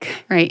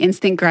like, right?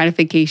 Instant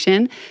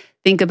gratification.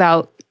 Think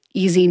about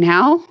easy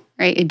now,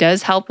 right? It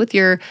does help with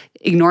your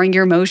ignoring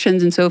your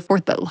emotions and so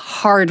forth, but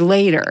hard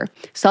later.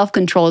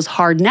 Self-control is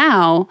hard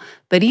now,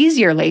 but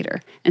easier later.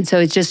 And so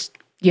it's just,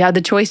 you have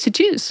the choice to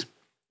choose.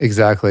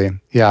 Exactly.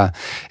 Yeah.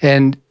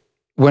 And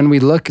when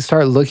we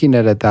start looking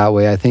at it that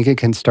way, I think it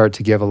can start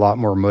to give a lot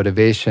more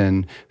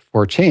motivation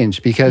for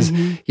change because,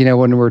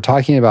 when we're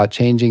talking about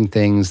changing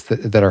things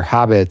that are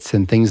habits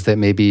and things that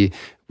maybe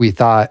we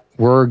thought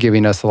were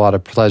giving us a lot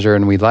of pleasure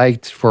and we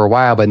liked for a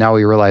while, but now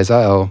we realize,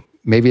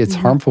 maybe it's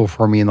harmful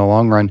for me in the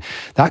long run,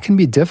 that can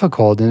be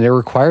difficult and it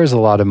requires a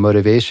lot of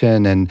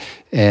motivation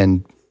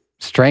and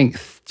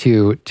strength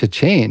to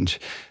change.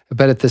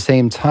 But at the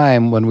same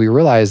time, when we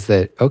realize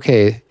that,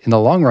 okay, in the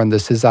long run,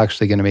 this is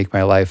actually going to make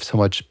my life so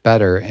much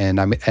better and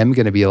I'm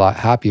going to be a lot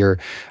happier,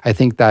 I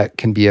think that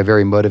can be a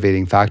very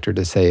motivating factor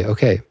to say,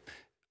 okay,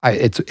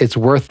 it's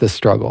worth the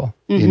struggle,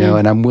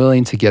 and I'm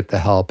willing to get the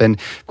help. And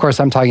of course,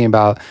 I'm talking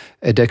about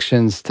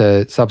addictions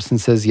to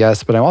substances,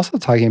 yes, but I'm also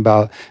talking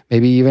about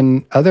maybe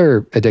even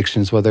other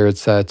addictions, whether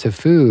it's to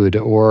food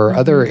or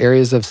other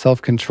areas of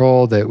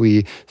self-control that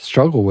we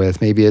struggle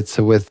with. Maybe it's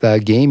with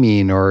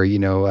gaming or,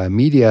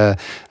 media.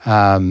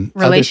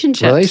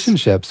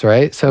 Relationships,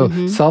 right?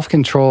 So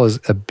self-control is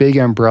a big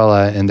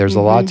umbrella and there's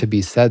a lot to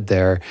be said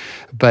there.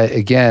 But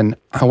again,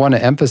 I want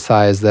to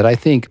emphasize that I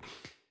think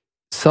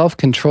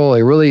self-control,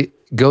 it really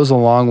goes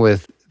along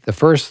with the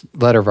first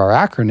letter of our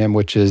acronym,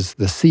 which is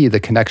the C, the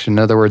connection. In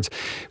other words,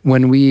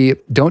 when we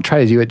don't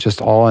try to do it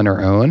just all on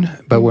our own,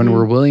 but when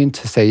we're willing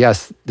to say,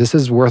 yes, this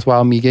is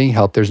worthwhile me getting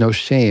help, there's no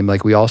shame.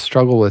 Like we all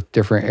struggle with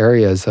different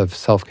areas of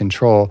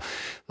self-control.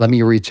 Let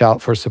me reach out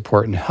for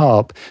support and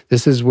help.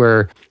 This is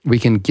where we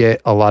can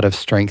get a lot of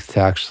strength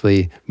to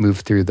actually move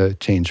through the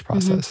change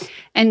process.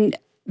 And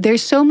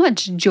there's so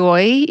much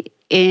joy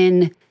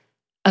in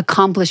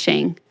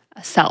accomplishing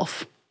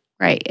self.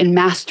 Right, and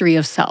mastery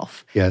of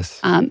self.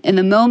 Yes. In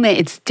the moment,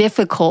 it's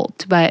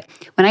difficult, but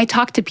when I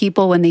talk to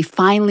people, when they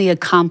finally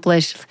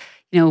accomplish,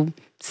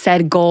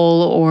 said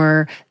goal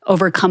or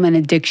overcome an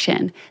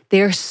addiction,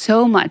 they're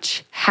so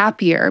much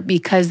happier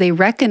because they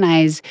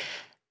recognize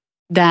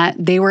that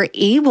they were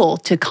able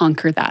to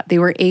conquer that. They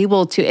were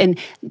able to, and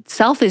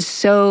self is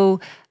so,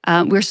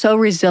 we're so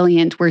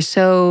resilient, we're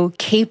so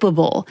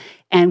capable,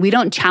 and we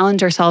don't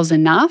challenge ourselves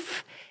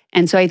enough.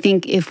 And so I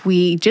think if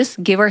we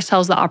just give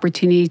ourselves the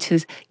opportunity to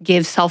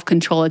give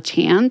self-control a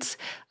chance,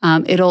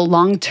 it'll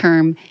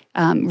long-term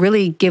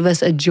really give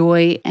us a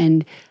joy.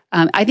 And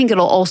I think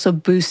it'll also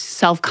boost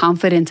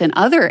self-confidence in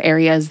other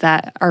areas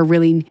that are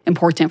really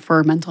important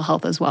for mental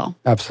health as well.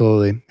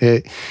 Absolutely.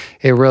 It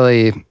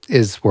really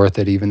is worth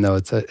it, even though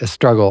it's a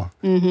struggle.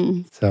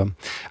 So,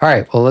 all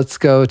right, well, let's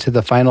go to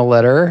the final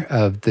letter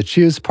of the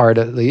choose part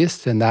at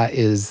least, and that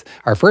is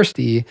our first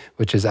E,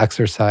 which is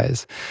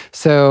exercise.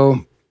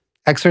 So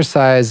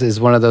exercise is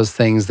one of those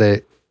things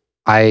that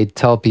I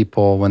tell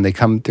people when they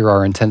come through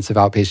our intensive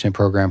outpatient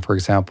program, for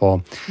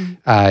example,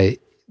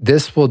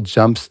 this will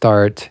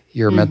jumpstart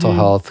your mental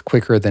health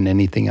quicker than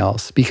anything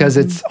else because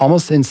it's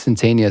almost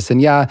instantaneous.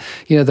 And yeah,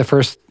 the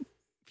first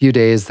few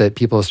days that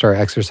people start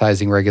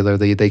exercising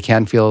regularly, they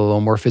can feel a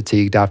little more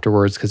fatigued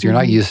afterwards because you're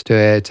not used to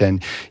it,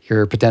 and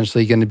you're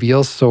potentially going to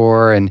feel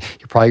sore, and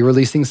you're probably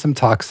releasing some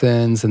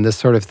toxins and this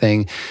sort of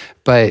thing.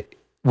 But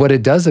what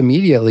it does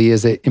immediately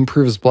is it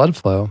improves blood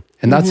flow.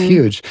 And that's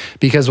huge,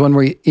 because when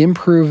we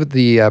improve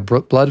the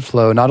blood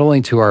flow, not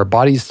only to our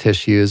body's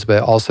tissues,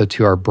 but also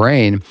to our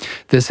brain,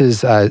 this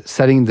is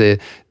setting the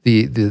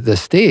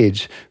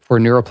stage for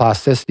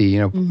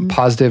neuroplasticity,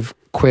 positive,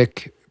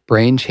 quick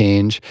brain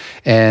change.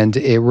 And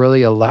it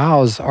really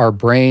allows our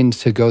brain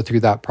to go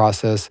through that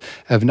process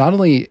of not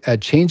only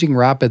changing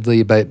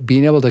rapidly, but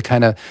being able to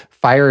kind of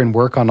fire and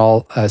work on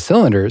all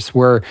cylinders,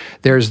 where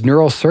there's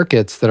neural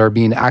circuits that are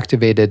being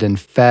activated and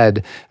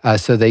fed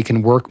so they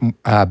can work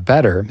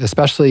better.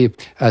 Especially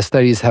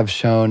studies have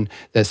shown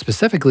that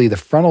specifically the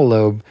frontal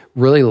lobe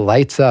really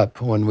lights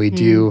up when we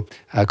do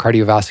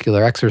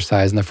cardiovascular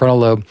exercise. And the frontal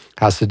lobe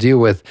has to do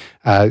with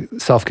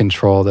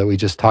self-control that we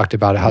just talked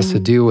about. It has to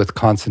do with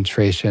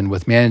concentration,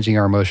 with managing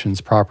our emotions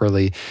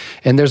properly.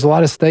 And there's a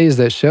lot of studies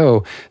that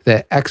show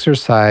that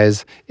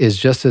exercise is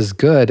just as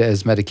good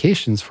as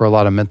medications for a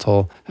lot of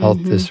mental health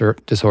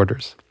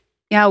disorders.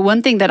 Yeah,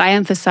 one thing that I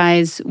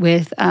emphasize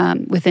with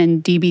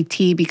within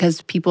DBT,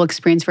 because people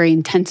experience very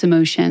intense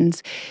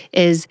emotions,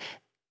 is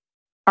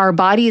our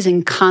body is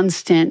in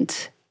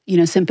constant,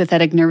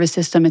 sympathetic nervous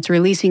system. It's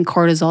releasing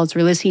cortisol, it's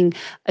releasing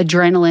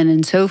adrenaline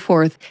and so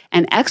forth.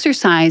 And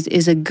exercise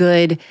is a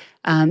good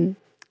kind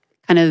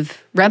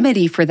of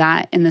remedy for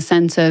that, in the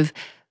sense of,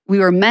 we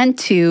were meant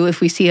to,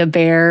 if we see a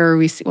bear,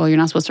 or you're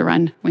not supposed to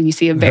run when you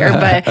see a bear,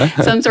 but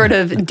some sort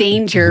of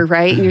danger,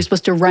 right? And you're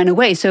supposed to run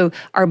away. So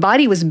our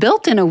body was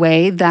built in a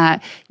way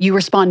that you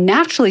respond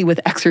naturally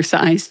with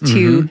exercise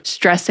to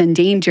stress and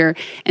danger.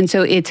 And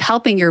so it's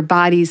helping your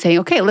body say,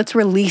 okay, let's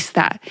release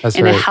that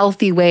in a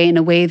healthy way, in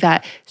a way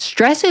that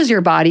stresses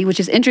your body, which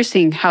is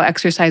interesting how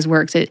exercise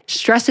works. It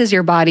stresses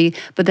your body,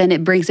 but then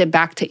it brings it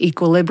back to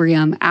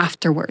equilibrium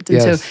afterwards.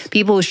 And so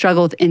people who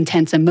struggle with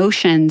intense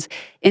emotions,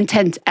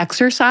 intense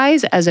exercise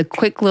as a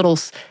quick little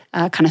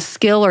kind of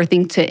skill or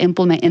thing to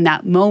implement in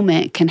that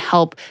moment can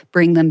help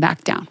bring them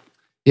back down.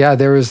 Yeah,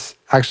 there was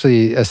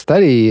actually a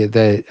study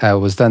that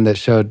was done that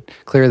showed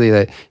clearly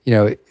that,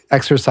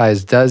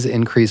 exercise does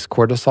increase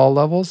cortisol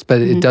levels, but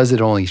it does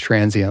it only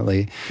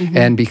transiently.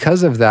 And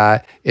because of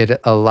that, it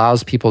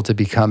allows people to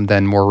become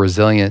then more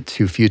resilient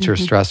to future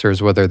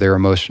stressors, whether they're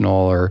emotional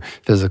or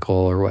physical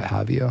or what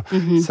have you.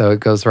 So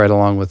it goes right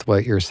along with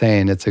what you're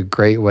saying. It's a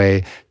great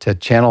way to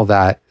channel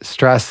that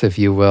stress, if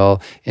you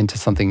will, into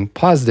something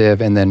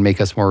positive and then make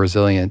us more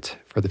resilient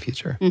for the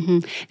future.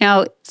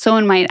 Now,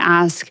 someone might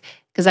ask,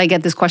 because I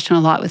get this question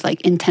a lot with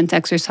intense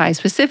exercise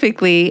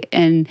specifically,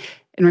 and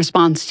in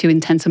response to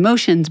intense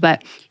emotions,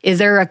 but is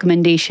there a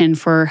recommendation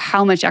for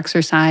how much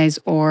exercise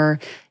or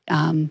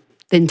the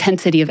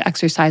intensity of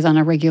exercise on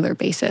a regular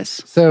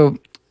basis? So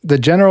the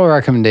general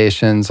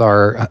recommendations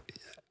are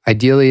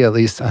ideally at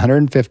least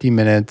 150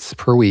 minutes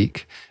per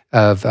week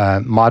of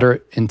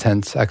moderate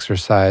intense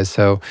exercise.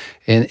 So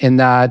in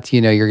that,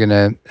 you're going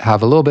to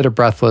have a little bit of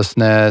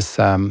breathlessness,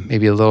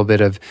 maybe a little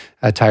bit of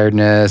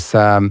tiredness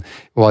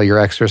while you're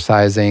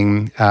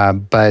exercising,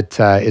 but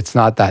it's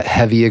not that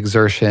heavy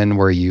exertion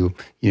where you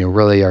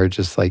really are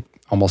just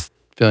almost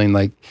feeling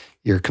like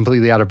you're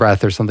completely out of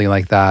breath or something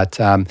like that.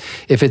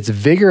 If it's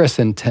vigorous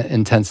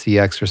intensity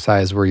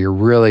exercise where you're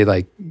really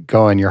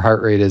going, your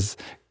heart rate is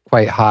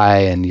quite high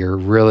and you're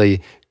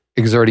really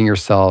exerting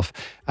yourself,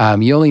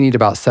 you only need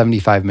about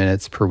 75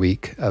 minutes per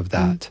week of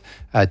that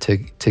to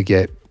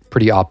get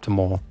pretty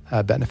optimal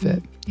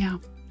benefit. Yeah.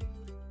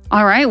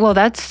 All right. Well,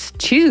 that's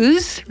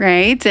choose,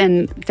 right?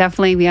 And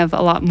definitely we have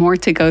a lot more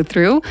to go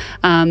through.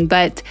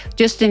 But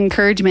just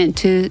encouragement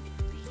to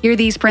hear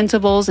these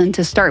principles and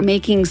to start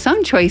making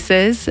some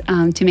choices,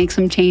 to make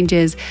some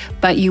changes.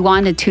 But you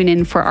want to tune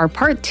in for our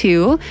part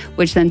 2,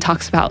 which then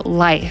talks about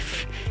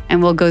life.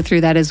 And we'll go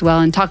through that as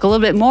well and talk a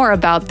little bit more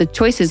about the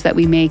choices that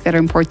we make that are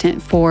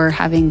important for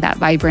having that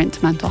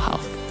vibrant mental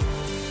health.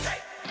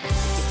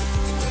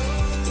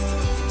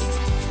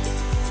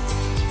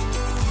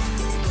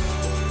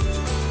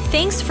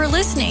 Thanks for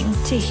listening.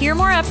 To hear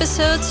more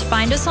episodes,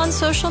 find us on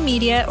social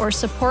media, or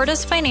support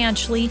us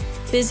financially,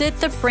 visit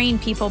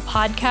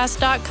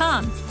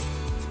thebrainpeoplepodcast.com.